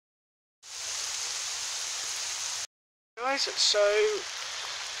Guys, so I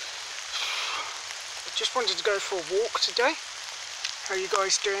just wanted to go for a walk today. How are you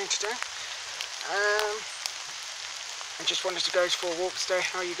guys doing today? I just wanted to go for a walk today.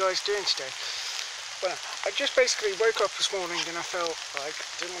 How are you guys doing today? Well, I just basically woke up this morning and I felt like I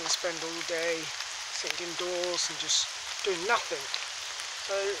didn't want to spend all day sitting indoors and just doing nothing.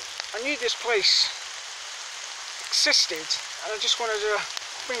 So I knew this place existed and I just wanted to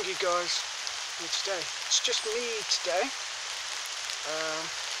bring you guys here today. It's just me today.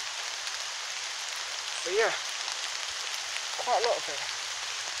 But yeah, quite a lot of it.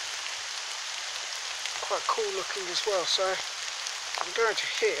 Quite cool looking as well. So I'm going to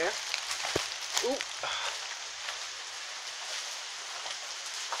here. Ooh.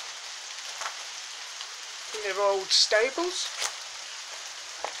 In their old stables.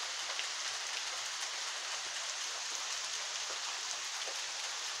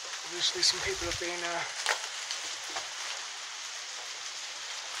 Obviously some people have been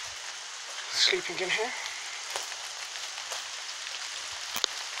sleeping in here.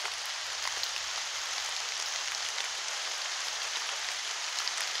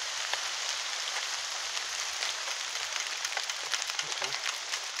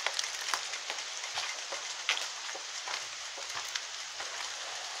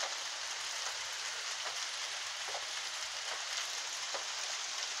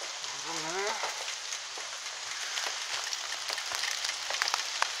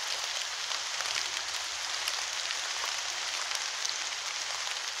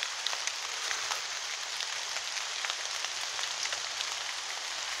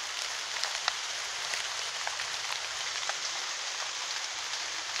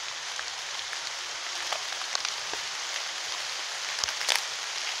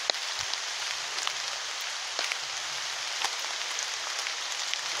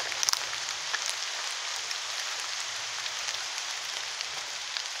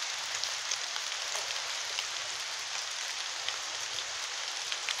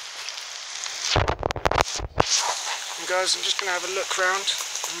 Guys, I'm just going to have a look around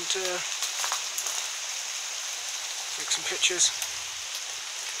and take some pictures.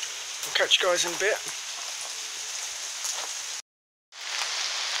 I'll catch you guys in a bit.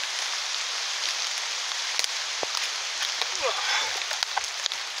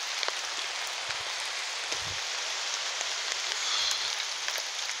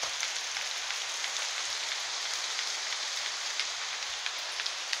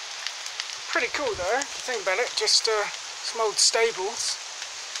 Pretty cool though, if you think about it, just some old stables,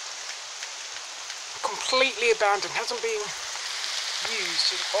 completely abandoned, hasn't been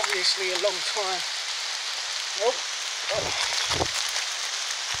used in obviously a long time. Nope. Oh.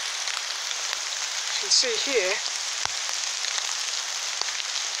 You can see here,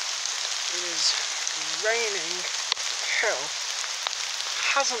 it is raining hell,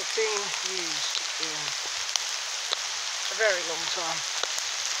 hasn't been used in a very long time.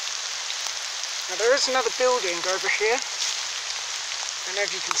 Now there is another building over here. I don't know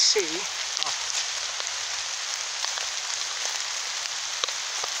if you can see.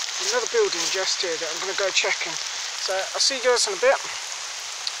 There's another building just here that I'm going to go checking. So I'll see you guys in a bit.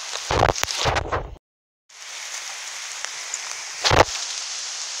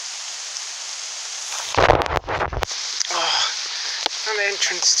 And the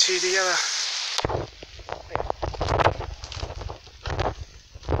entrance to the other.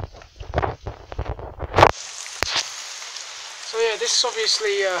 So yeah, this is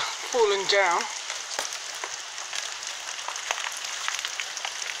obviously falling down.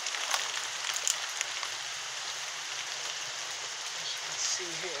 As you can see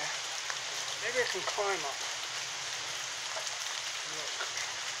here, maybe I can climb up. Look.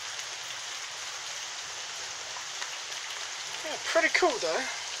 Yeah, pretty cool though.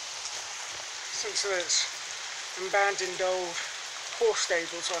 Since it's abandoned old horse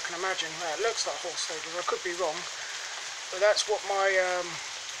stables, I can imagine. Well, it looks like horse stables, I could be wrong. But that's what my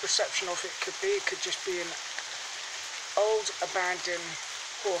perception of it could be. It could just be an old abandoned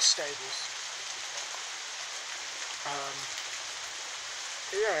horse stables.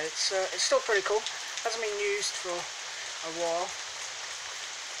 But yeah, it's still pretty cool. Hasn't been used for a while.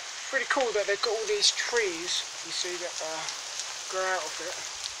 Pretty cool that they've got all these trees, you see, that grow out of it.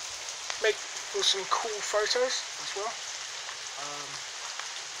 Make for some cool photos as well.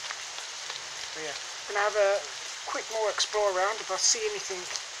 But yeah, I'm gonna have a quick more explore around. If I see anything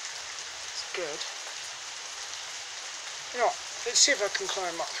that's good, you know what, let's see if I can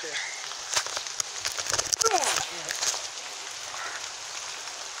climb up here.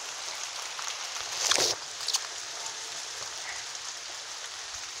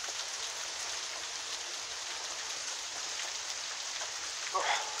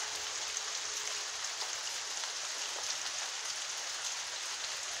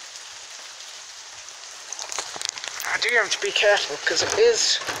 do have to be careful because it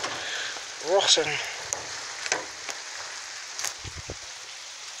is rotten.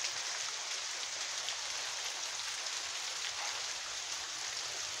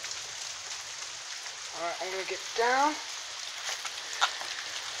 Alright, I'm going to get down.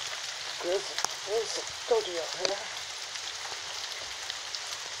 There's dodgy up here.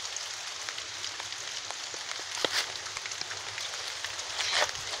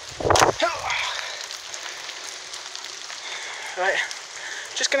 Right,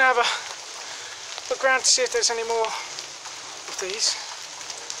 just going to have a look around to see if there's any more of these.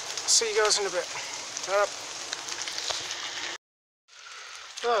 I'll see you guys in a bit.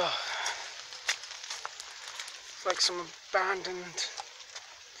 Oh, it's like some abandoned,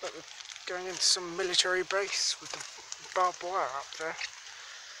 like we're going into some military base with the barbed wire up there.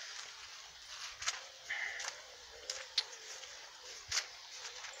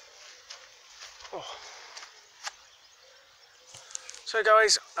 Oh. So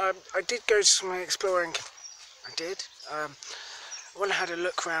guys, I did go some exploring. I did. I went and had a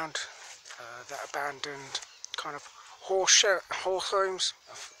look around that abandoned kind of horse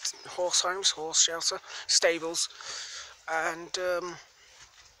shelter, stables, and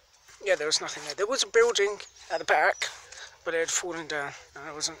yeah, there was nothing there. There was a building at the back, but it had fallen down, and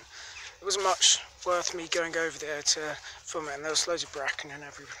it wasn't much worth me going over there to film it. And there was loads of bracken and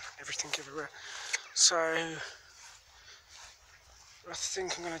everything everywhere. So what I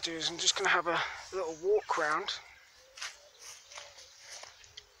think I'm going to do is I'm just going to have a little walk round,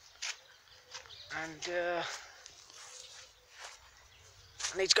 and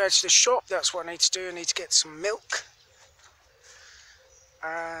I need to go to the shop. That's what I need to do. I need to get some milk,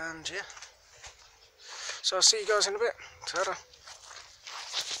 and yeah, so I'll see you guys in a bit. Ta-da.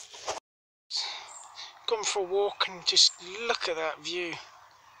 Gone for a walk and just look at that view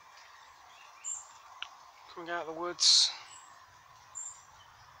coming out of the woods.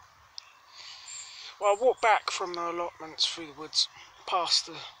 Well, I walked back from the allotments through the woods, past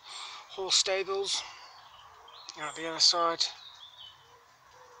the horse stables, out the other side.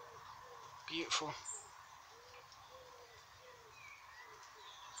 Beautiful.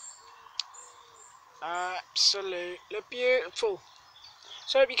 Absolutely beautiful.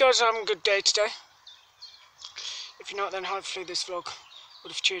 So I hope you guys are having a good day today. If you're not, then hopefully this vlog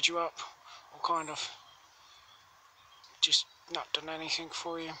would have cheered you up, or kind of just not done anything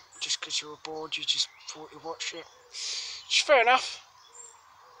for you, just because you were bored, you just thought you'd watch it. Which is fair enough.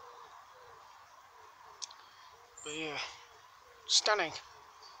 But yeah, stunning.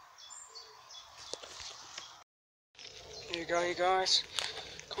 Here you go, you guys.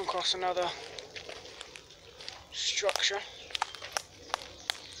 Come across another structure.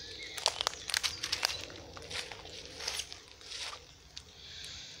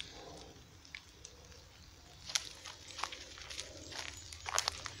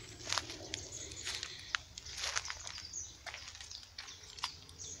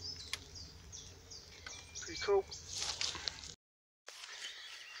 Pretty cool.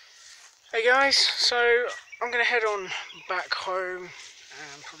 Hey guys, so I'm going to head on back home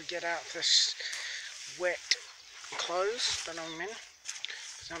and probably get out of this wet clothes that I'm in,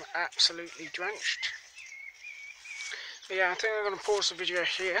 because I'm absolutely drenched. But yeah, I think I'm going to pause the video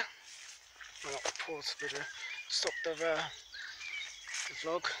here. Well, not pause the video, stop the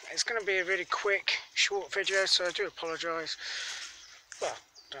vlog. It's going to be a really quick, short video, so I do apologise. Well,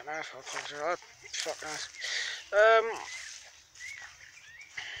 I don't know if I apologise, fuck knows.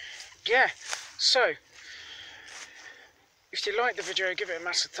 Yeah, so if you like the video, give it a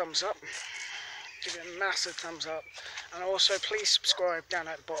massive thumbs up. Give it a massive thumbs up, and also please subscribe down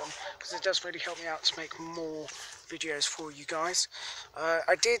at the bottom, because it does really help me out to make more videos for you guys.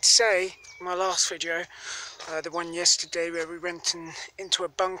 I did say in my last video, the one yesterday where we went into a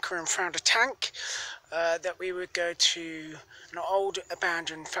bunker and found a tank, that we would go to an old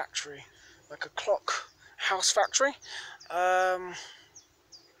abandoned factory, like a clock house factory.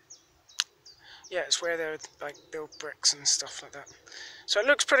 Yeah, it's where they would like build bricks and stuff like that. So it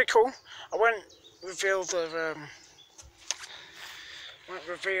looks pretty cool. I won't reveal the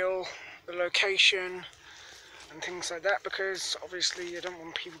location and things like that, because obviously you don't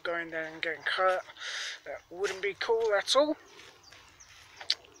want people going there and getting hurt. That wouldn't be cool at all.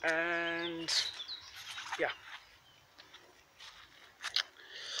 And yeah.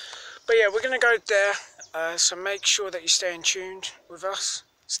 But yeah, we're gonna go there. So make sure that you stay in tune with us.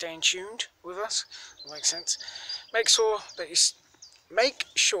 That makes sense. Make sure that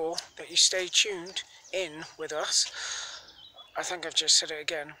you stay tuned in with us. I think I've just said it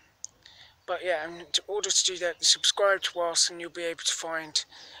again. But yeah, in order to do that, subscribe to us and you'll be able to find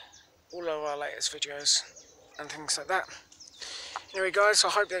all of our latest videos. and things like that. Anyway guys, I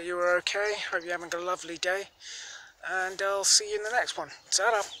hope that you are okay, hope you're having a lovely day, and I'll see you in the next one.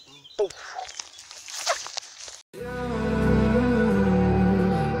 Ta-da! Boom.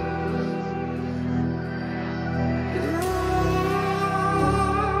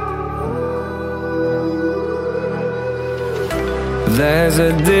 There's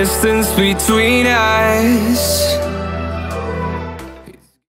a distance between us,